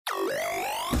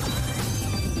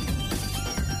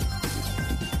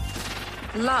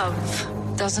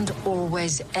Love doesn't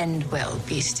always end well,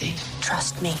 Beastie.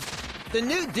 Trust me. The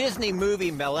new Disney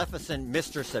movie Maleficent,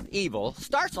 Mistress of Evil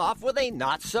starts off with a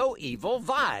not-so-evil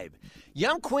vibe.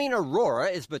 Young Queen Aurora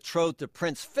is betrothed to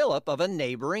Prince Philip of a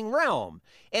neighboring realm,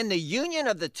 and the union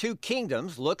of the two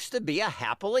kingdoms looks to be a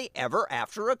happily ever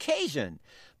after occasion.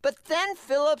 But then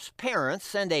Philip's parents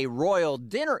send a royal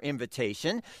dinner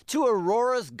invitation to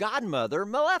Aurora's godmother,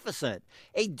 Maleficent,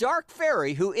 a dark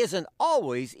fairy who isn't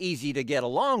always easy to get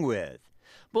along with.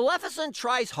 Maleficent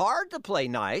tries hard to play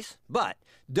nice, but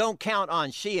don't count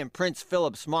on she and Prince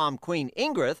Philip's mom, Queen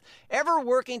Ingrid, ever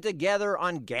working together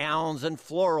on gowns and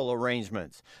floral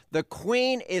arrangements. The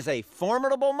Queen is a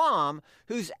formidable mom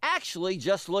who's actually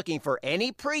just looking for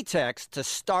any pretext to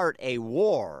start a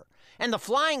war. And the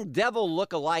flying devil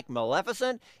look-alike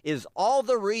Maleficent is all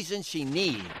the reason she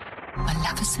needs.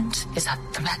 Maleficent is a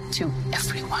threat to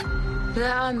everyone.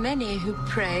 There are many who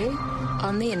prey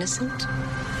on the innocent.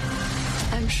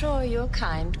 I'm sure your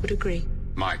kind would agree.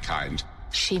 My kind?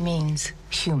 She means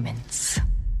humans.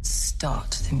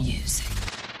 Start the music.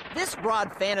 This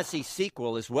broad fantasy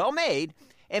sequel is well made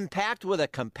and packed with a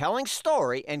compelling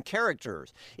story and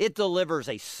characters. It delivers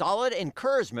a solid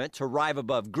encouragement to rise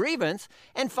above grievance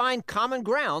and find common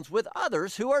grounds with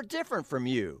others who are different from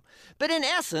you. But in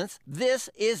essence, this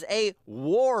is a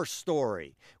war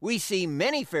story. We see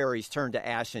many fairies turn to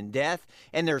ash and death,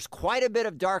 and there's quite a bit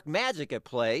of dark magic at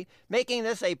play, making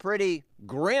this a pretty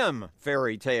grim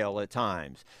fairy tale at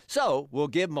times. So we'll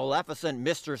give Maleficent,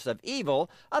 Mistress of Evil,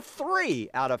 a 3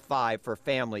 out of 5 for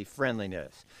family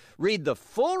friendliness. Read the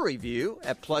full review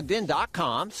at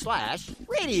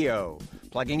pluggedin.com/radio.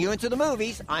 Plugging you into the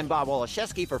movies, I'm Bob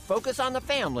Waliszewski for Focus on the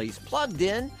Family's Plugged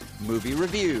In Movie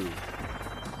Review.